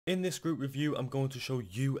In this Gruup review, I'm going to show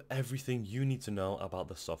you everything you need to know about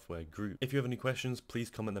the software Gruup. If you have any questions, please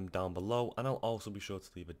comment them down below, and I'll also be sure to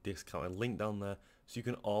leave a discounted link down there so you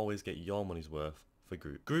can always get your money's worth for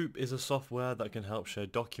Gruup. Gruup is a software that can help share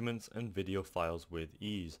documents and video files with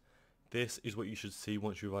ease. This is what you should see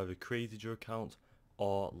once you've either created your account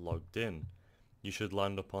or logged in. You should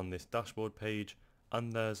land up on this dashboard page,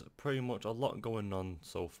 and there's pretty much a lot going on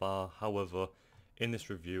so far. However, in this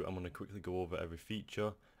review, I'm going to quickly go over every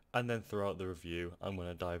feature, and then throughout the review I'm going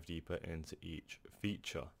to dive deeper into each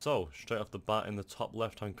feature. So straight off the bat, in the top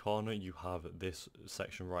left hand corner you have this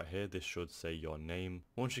section right here. This should say your name.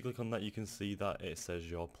 Once you click on that, you can see that it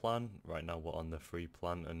says your plan. Right now we're on the free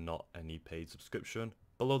plan and not any paid subscription.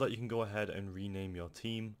 Below that you can go ahead and rename your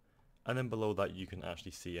team, and then below that you can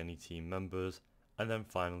actually see any team members. And then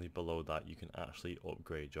finally below that you can actually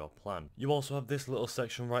upgrade your plan. You also have this little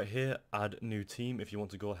section right here, add new team, if you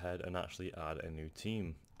want to go ahead and actually add a new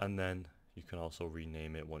team. And then you can also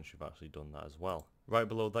rename it once you've actually done that as well. Right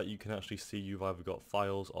below that you can actually see you've either got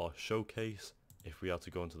files or showcase. If we are to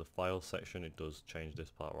go into the file section, it does change this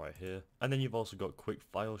part right here. And then you've also got quick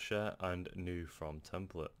file share and new from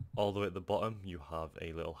template. All the way at the bottom you have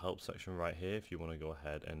a little help section right here if you want to go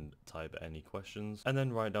ahead and type any questions. And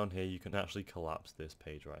then right down here you can actually collapse this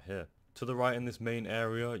page right here. To the right in this main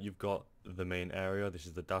area you've got the main area. This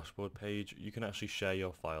is the dashboard page. You can actually share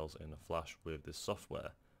your files in a Flash with this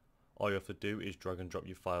software. All you have to do is drag and drop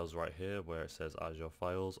your files right here where it says add your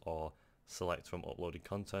files, or select from uploaded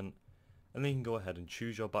content. And then you can go ahead and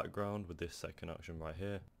choose your background with this second option right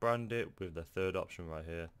here, brand it with the third option right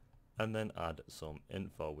here, and then add some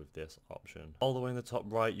info with this option. All the way in the top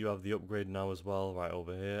right you have the upgrade now as well right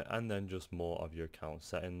over here, and then just more of your account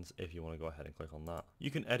settings if you want to go ahead and click on that. You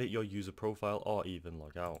can edit your user profile or even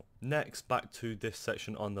log out. Next, back to this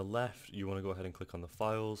section on the left, you want to go ahead and click on the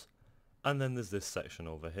files. And then there's this section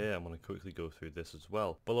over here. I'm going to quickly go through this as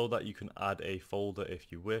well. Below that you can add a folder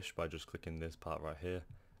if you wish by just clicking this part right here.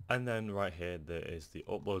 And then right here there is the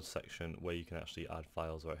upload section where you can actually add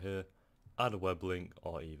files right here, add a web link,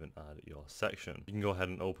 or even add your section. You can go ahead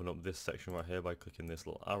and open up this section right here by clicking this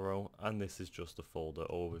little arrow, and this is just a folder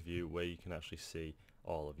overview where you can actually see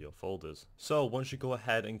all of your folders. So once you go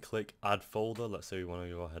ahead and click add folder, let's say you want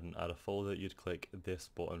to go ahead and add a folder, you'd click this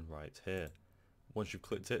button right here. Once you've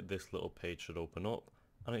clicked it, this little page should open up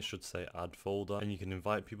and it should say add folder, and you can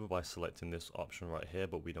invite people by selecting this option right here,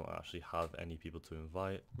 but we don't actually have any people to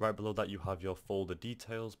invite. Right below that you have your folder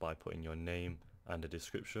details by putting your name and a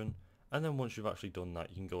description, and then once you've actually done that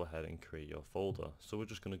you can go ahead and create your folder. So we're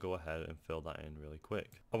just going to go ahead and fill that in really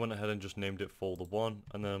quick. I went ahead and just named it folder 1,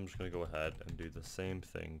 and then I'm just going to go ahead and do the same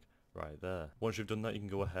thing right there. Once you've done that you can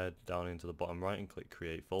go ahead down into the bottom right and click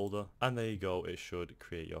create folder, and there you go, it should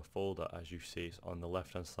create your folder as you see it's on the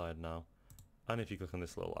left hand side now. And if you click on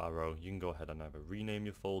this little arrow you can go ahead and either rename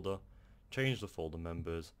your folder, change the folder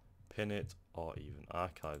members, pin it, or even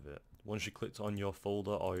archive it. Once you clicked on your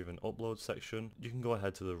folder or even upload section, you can go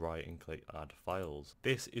ahead to the right and click add files.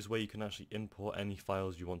 This is where you can actually import any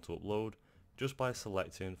files you want to upload just by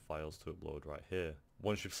selecting files to upload right here.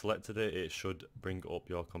 Once you've selected it, it should bring up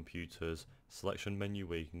your computer's selection menu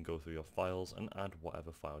where you can go through your files and add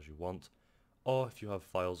whatever files you want. Or if you have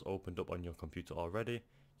files opened up on your computer already,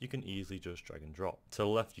 you can easily just drag and drop. To the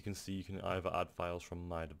left you can see you can either add files from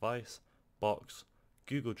My Device, Box,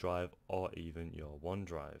 Google Drive, or even your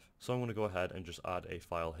OneDrive. So I'm going to go ahead and just add a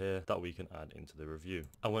file here that we can add into the review.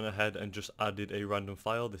 I went ahead and just added a random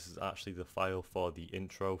file. This is actually the file for the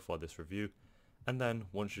intro for this review. And then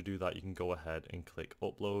once you do that you can go ahead and click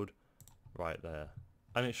upload right there,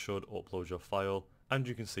 and it should upload your file, and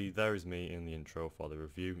you can see there is me in the intro for the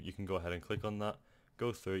review. You can go ahead and click on that,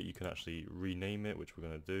 go through it, you can actually rename it, which we're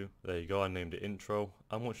going to do. There you go, I named it intro,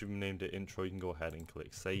 and once you've named it intro you can go ahead and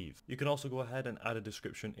click save. You can also go ahead and add a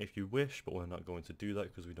description if you wish, but we're not going to do that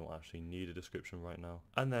because we don't actually need a description right now.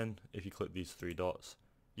 And then if you click these three dots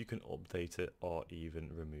you can update it or even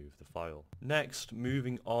remove the file. Next,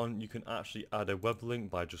 moving on, you can actually add a web link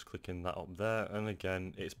by just clicking that up there, and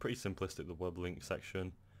again it's pretty simplistic, the web link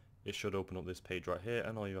section. It should open up this page right here,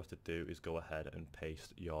 and all you have to do is go ahead and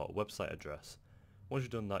paste your website address. Once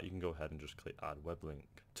you've done that you can go ahead and just click add web link.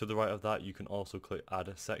 To the right of that you can also click add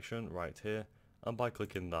a section right here, and by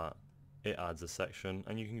clicking that it adds a section,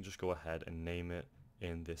 and you can just go ahead and name it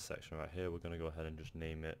in this section right here. We're going to go ahead and just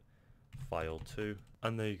name it file 2,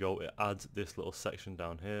 and there you go, it adds this little section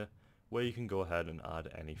down here where you can go ahead and add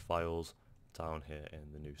any files down here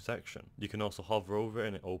in the new section. You can also hover over it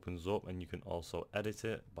and it opens up, and you can also edit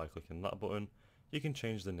it by clicking that button. You can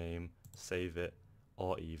change the name, save it,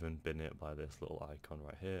 or even bin it by this little icon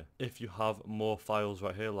right here. If you have more files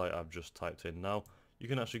right here like I've just typed in now, you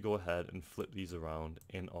can actually go ahead and flip these around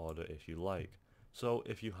in order if you like. So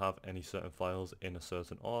if you have any certain files in a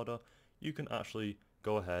certain order, you can actually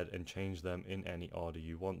go ahead and change them in any order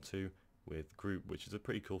you want to with Gruup, which is a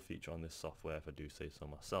pretty cool feature on this software if I do say so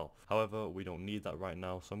myself. However, we don't need that right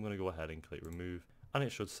now, so I'm going to go ahead and click remove, and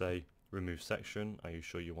it should say remove section. Are you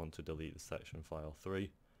sure you want to delete the section file 3?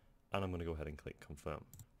 And I'm going to go ahead and click confirm.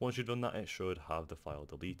 Once you've done that, it should have the file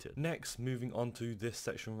deleted. Next, moving on to this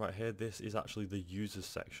section right here, this is actually the users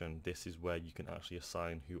section. This is where you can actually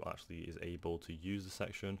assign who actually is able to use the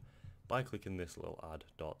section by clicking this little add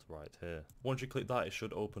dot right here. Once you click that, it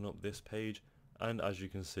should open up this page, and as you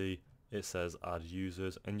can see, it says add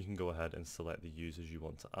users, and you can go ahead and select the users you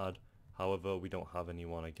want to add. However, we don't have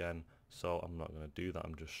anyone again, so I'm not going to do that.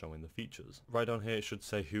 I'm just showing the features. Right down here, it should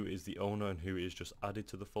say who is the owner and who is just added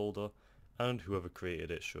to the folder, and whoever created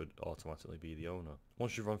it should automatically be the owner.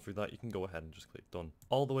 Once you've run through that, you can go ahead and just click done.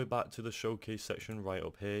 All the way back to the showcase section right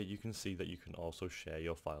up here, you can see that you can also share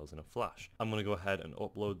your files in a flash. I'm going to go ahead and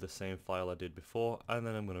upload the same file I did before, and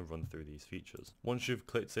then I'm going to run through these features. Once you've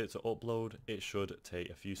clicked it to upload, it should take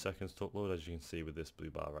a few seconds to upload, as you can see with this blue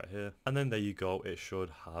bar right here. And then there you go, it should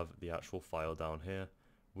have the actual file down here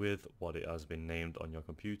with what it has been named on your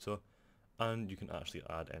computer. And you can actually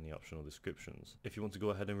add any optional descriptions. If you want to go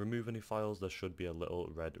ahead and remove any files, there should be a little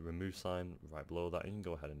red remove sign right below that. You can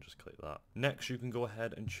go ahead and just click that. Next, you can go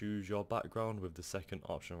ahead and choose your background with the second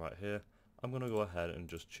option right here. I'm going to go ahead and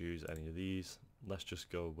just choose any of these. Let's just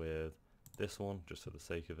go with this one just for the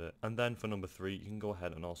sake of it. And then for number 3, you can go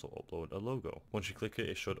ahead and also upload a logo. Once you click it,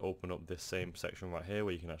 it should open up this same section right here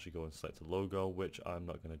where you can actually go and select a logo, which I'm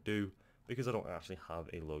not going to do because I don't actually have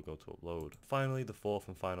a logo to upload. Finally, the 4th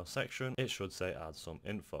and final section, it should say add some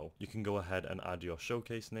info. You can go ahead and add your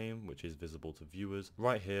showcase name, which is visible to viewers,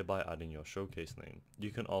 right here by adding your showcase name.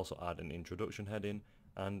 You can also add an introduction heading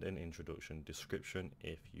and an introduction description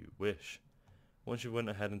if you wish. Once you went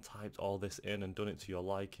ahead and typed all this in and done it to your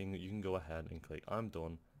liking, you can go ahead and click I'm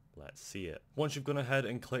done. Let's see it. Once you've gone ahead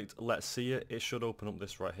and clicked let's see it, it should open up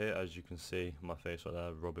this right here. As you can see, my face right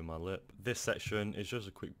there rubbing my lip. This section is just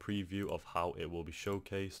a quick preview of how it will be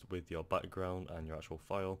showcased with your background and your actual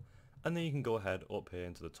file. And then you can go ahead up here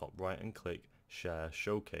into the top right and click share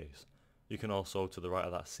showcase. You can also to the right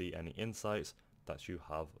of that see any insights that you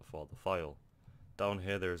have for the file. Down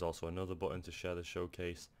here there is also another button to share the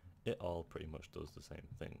showcase. It all pretty much does the same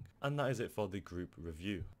thing. And that is it for the Gruup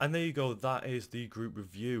review. And there you go, that is the Gruup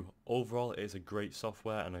review. Overall, it is a great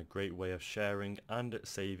software and a great way of sharing and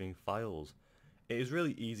saving files. It is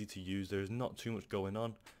really easy to use, there is not too much going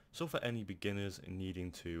on. So for any beginners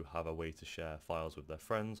needing to have a way to share files with their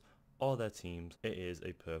friends or their teams, it is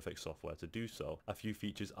a perfect software to do so. A few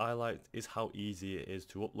features I liked is how easy it is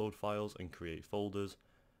to upload files and create folders,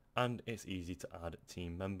 and it's easy to add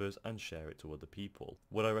team members and share it to other people.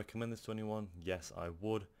 Would I recommend this to anyone? Yes, I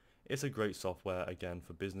would. It's a great software again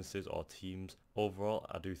for businesses or teams. Overall,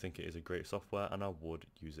 I do think it is a great software and I would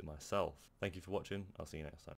use it myself. Thank you for watching. I'll see you next time.